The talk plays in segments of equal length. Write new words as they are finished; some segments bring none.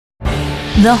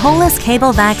The Hoseless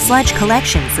Cable-Vac sludge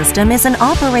collection system is an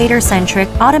operator-centric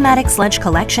automatic sludge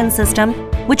collection system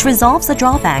which resolves the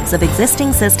drawbacks of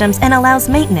existing systems and allows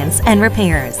maintenance and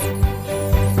repairs.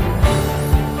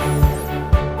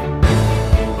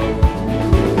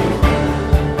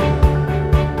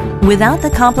 Without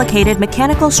the complicated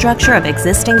mechanical structure of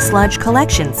existing sludge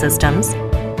collection systems,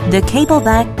 the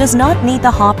Cable-Vac does not need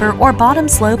the hopper or bottom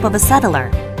slope of a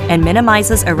settler and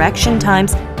minimizes erection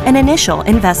times and initial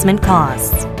investment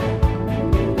costs.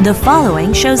 The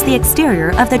following shows the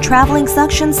exterior of the traveling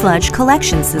suction sludge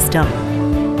collection system.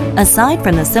 Aside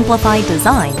from the simplified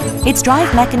design, its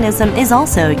drive mechanism is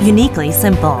also uniquely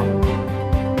simple.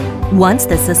 Once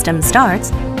the system starts,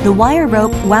 the wire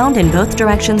rope wound in both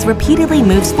directions repeatedly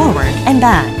moves forward and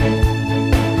back.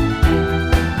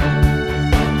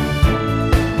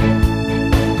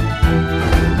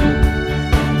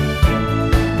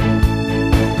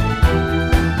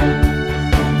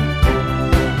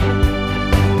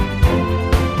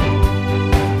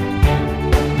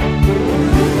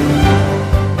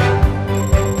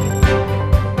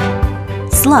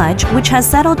 Sludge, which has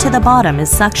settled to the bottom, is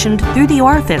suctioned through the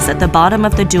orifice at the bottom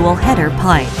of the dual header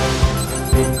pipe.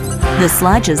 The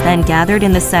sludge is then gathered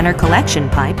in the center collection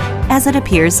pipe, as it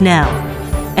appears now,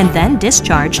 and then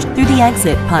discharged through the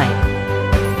exit pipe.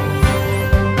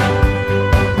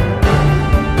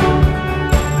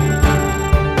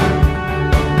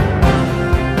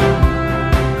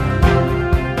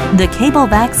 The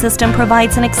Cable-Vac system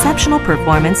provides an exceptional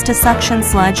performance to suction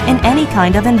sludge in any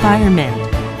kind of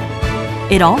environment.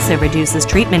 It also reduces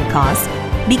treatment costs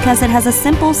because it has a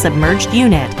simple submerged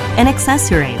unit and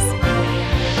accessories.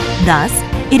 Thus,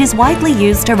 it is widely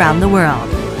used around the world.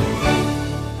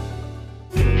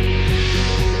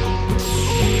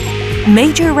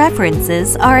 Major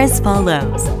references are as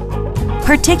follows.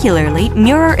 Particularly,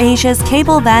 Meurer Asia's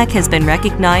Cable-Vac has been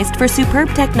recognized for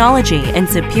superb technology and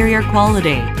superior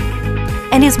quality,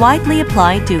 and is widely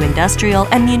applied to industrial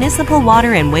and municipal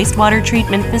water and wastewater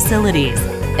treatment facilities,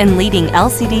 and leading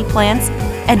LCD plants,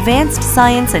 advanced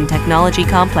science and technology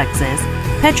complexes,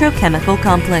 petrochemical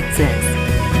complexes.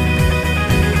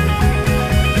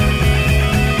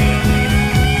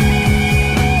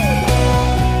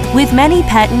 With many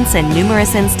patents and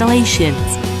numerous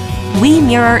installations,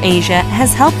 Meurer Asia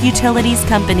has helped utilities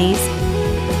companies,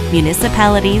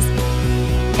 municipalities,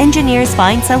 engineers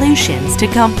find solutions to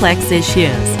complex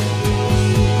issues.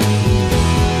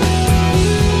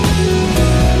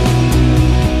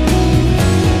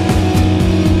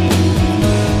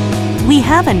 We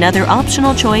have another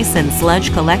optional choice in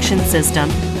sludge collection system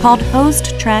called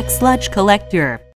Hosed Track Sludge Collector.